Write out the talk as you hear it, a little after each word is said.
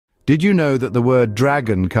Did you know that the word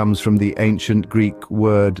dragon comes from the ancient Greek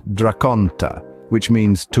word drakonta, which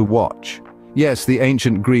means to watch? Yes, the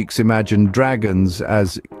ancient Greeks imagined dragons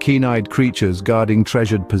as keen-eyed creatures guarding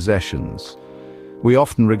treasured possessions. We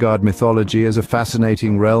often regard mythology as a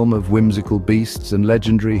fascinating realm of whimsical beasts and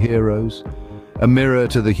legendary heroes, a mirror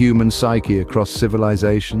to the human psyche across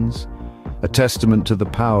civilizations, a testament to the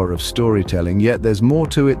power of storytelling, yet there's more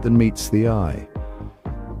to it than meets the eye.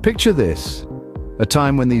 Picture this, a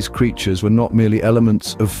time when these creatures were not merely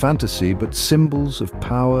elements of fantasy, but symbols of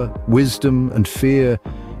power, wisdom, and fear,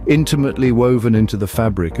 intimately woven into the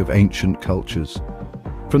fabric of ancient cultures.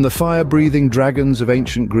 From the fire-breathing dragons of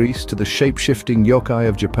ancient Greece to the shape-shifting yokai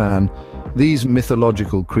of Japan, these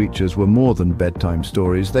mythological creatures were more than bedtime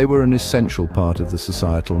stories. They were an essential part of the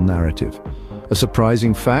societal narrative. A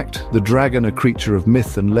surprising fact, the dragon, a creature of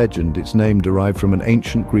myth and legend, its name derived from an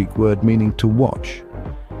ancient Greek word meaning to watch.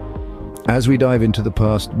 As we dive into the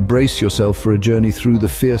past, brace yourself for a journey through the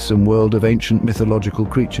fearsome world of ancient mythological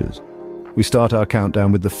creatures. We start our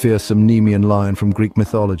countdown with the fearsome Nemean lion from Greek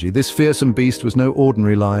mythology. This fearsome beast was no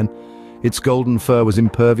ordinary lion. Its golden fur was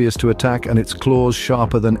impervious to attack and its claws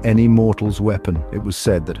sharper than any mortal's weapon. It was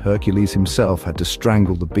said that Hercules himself had to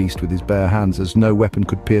strangle the beast with his bare hands, as no weapon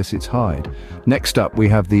could pierce its hide. Next up we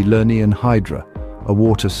have the Lernaean hydra, a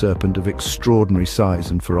water serpent of extraordinary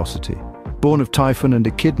size and ferocity. Born of Typhon and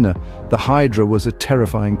Echidna, the hydra was a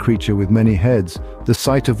terrifying creature with many heads, the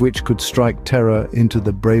sight of which could strike terror into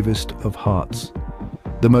the bravest of hearts.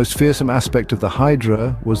 The most fearsome aspect of the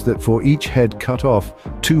hydra was that for each head cut off,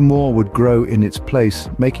 2 more would grow in its place,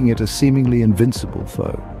 making it a seemingly invincible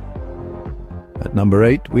foe. At number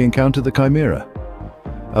 8, we encounter the chimera.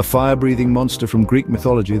 A fire-breathing monster from Greek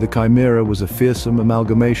mythology, the chimera was a fearsome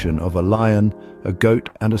amalgamation of a lion, a goat,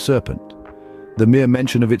 and a serpent. The mere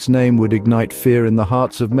mention of its name would ignite fear in the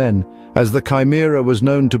hearts of men, as the chimera was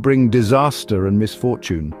known to bring disaster and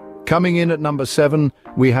misfortune. Coming in at number 7,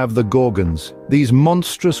 we have the Gorgons. These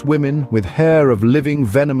monstrous women, with hair of living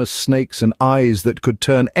venomous snakes and eyes that could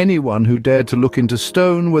turn anyone who dared to look into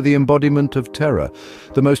stone, were the embodiment of terror.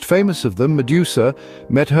 The most famous of them, Medusa,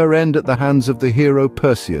 met her end at the hands of the hero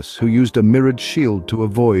Perseus, who used a mirrored shield to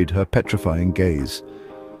avoid her petrifying gaze.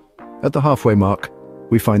 At the halfway mark,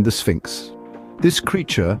 we find the Sphinx. This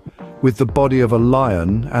creature, with the body of a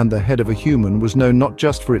lion and the head of a human, was known not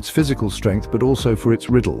just for its physical strength but also for its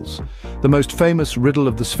riddles. The most famous riddle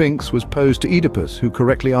of the Sphinx was posed to Oedipus, who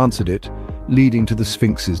correctly answered it, leading to the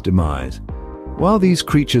Sphinx's demise. While these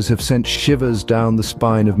creatures have sent shivers down the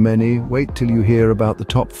spine of many, wait till you hear about the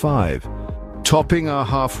top 5. Topping our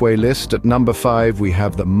halfway list at number 5, we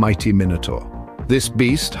have the mighty Minotaur. This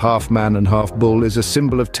beast, half man and half bull, is a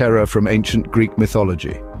symbol of terror from ancient Greek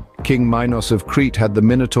mythology. King Minos of Crete had the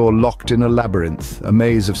Minotaur locked in a labyrinth, a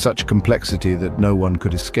maze of such complexity that no one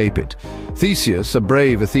could escape it. Theseus, a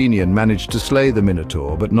brave Athenian, managed to slay the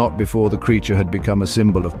Minotaur, but not before the creature had become a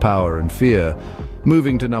symbol of power and fear.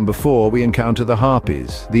 Moving to number 4, we encounter the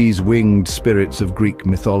Harpies. These winged spirits of Greek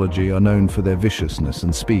mythology are known for their viciousness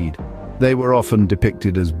and speed. They were often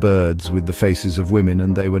depicted as birds with the faces of women,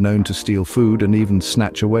 and they were known to steal food and even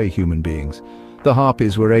snatch away human beings. The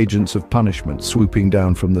Harpies were agents of punishment, swooping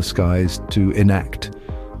down from the skies to enact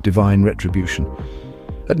divine retribution.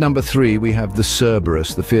 At number 3, we have the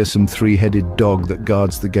Cerberus, the fearsome 3-headed dog that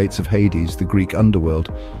guards the gates of Hades, the Greek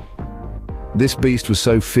underworld. This beast was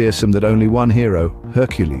so fearsome that only one hero,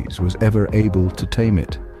 Hercules, was ever able to tame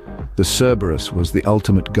it. The Cerberus was the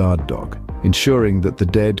ultimate guard dog, ensuring that the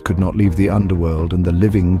dead could not leave the underworld and the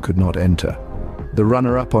living could not enter. The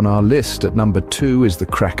runner-up on our list at number 2 is the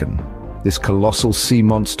Kraken. This colossal sea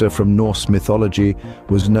monster from Norse mythology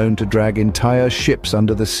was known to drag entire ships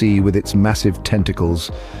under the sea with its massive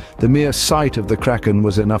tentacles. The mere sight of the Kraken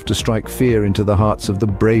was enough to strike fear into the hearts of the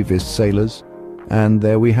bravest sailors. And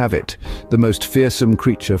there we have it, the most fearsome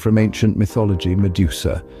creature from ancient mythology,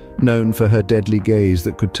 Medusa, known for her deadly gaze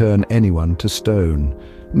that could turn anyone to stone.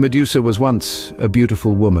 Medusa was once a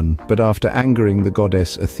beautiful woman, but after angering the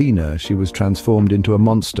goddess Athena, she was transformed into a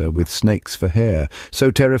monster with snakes for hair.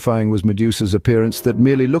 So terrifying was Medusa's appearance that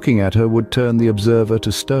merely looking at her would turn the observer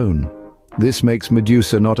to stone. This makes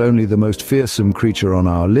Medusa not only the most fearsome creature on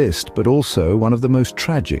our list, but also one of the most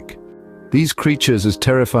tragic. These creatures, as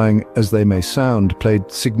terrifying as they may sound, played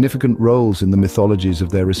significant roles in the mythologies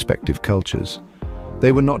of their respective cultures.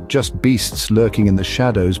 They were not just beasts lurking in the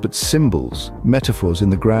shadows, but symbols, metaphors in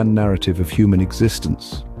the grand narrative of human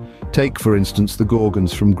existence. Take, for instance, the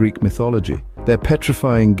Gorgons from Greek mythology. Their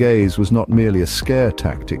petrifying gaze was not merely a scare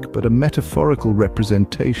tactic, but a metaphorical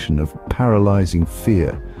representation of paralyzing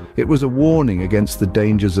fear. It was a warning against the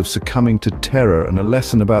dangers of succumbing to terror and a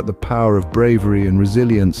lesson about the power of bravery and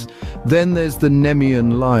resilience. Then there's the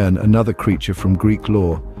Nemean lion, another creature from Greek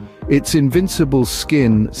lore. Its invincible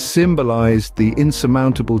skin symbolized the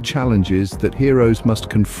insurmountable challenges that heroes must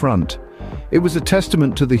confront. It was a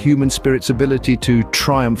testament to the human spirit's ability to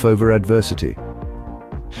triumph over adversity.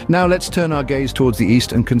 Now let's turn our gaze towards the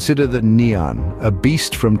east and consider the Nian, a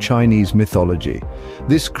beast from Chinese mythology.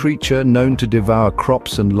 This creature, known to devour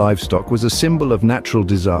crops and livestock, was a symbol of natural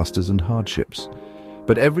disasters and hardships.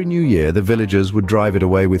 But every new year, the villagers would drive it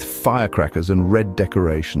away with firecrackers and red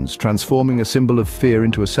decorations, transforming a symbol of fear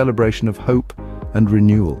into a celebration of hope and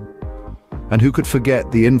renewal. And who could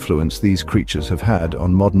forget the influence these creatures have had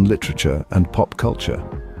on modern literature and pop culture?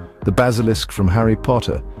 The basilisk from Harry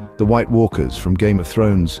Potter, the White Walkers from Game of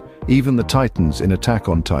Thrones, even the Titans in Attack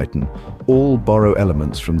on Titan, all borrow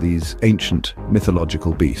elements from these ancient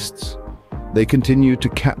mythological beasts. They continue to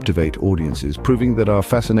captivate audiences, proving that our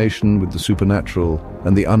fascination with the supernatural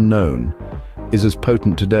and the unknown is as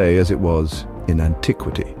potent today as it was in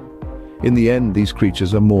antiquity. In the end, these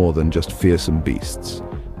creatures are more than just fearsome beasts.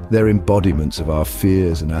 They're embodiments of our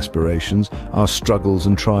fears and aspirations, our struggles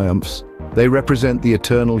and triumphs. They represent the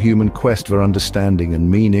eternal human quest for understanding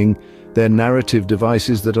and meaning. They're narrative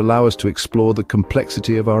devices that allow us to explore the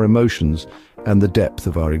complexity of our emotions and the depth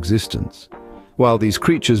of our existence. While these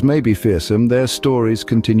creatures may be fearsome, their stories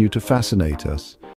continue to fascinate us.